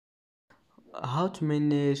How to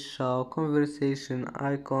manage conversation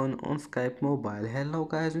icon on Skype mobile. Hello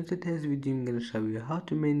guys, in today's video I'm gonna show you how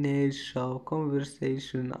to manage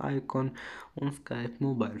conversation icon on Skype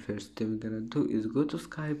mobile. First thing we're gonna do is go to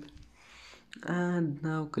Skype and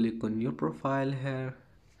now click on your profile here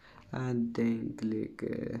and then click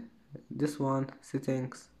this one,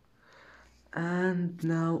 settings, and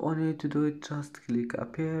now all you need to do is just click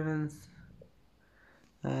appearance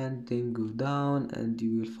and then go down and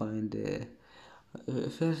you will find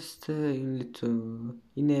first you need to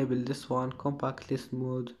enable this one, compact list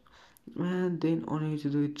mode, and then all you need to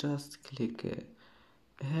do is just click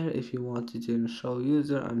here if you want to show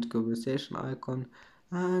user and conversation icon,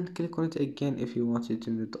 and click on it again if you want to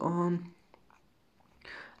turn it on.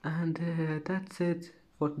 And that's it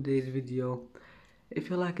for today's video. If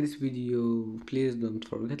you like this video, please don't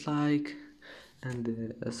forget like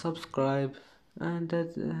and subscribe, and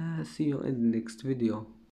see you in the next video.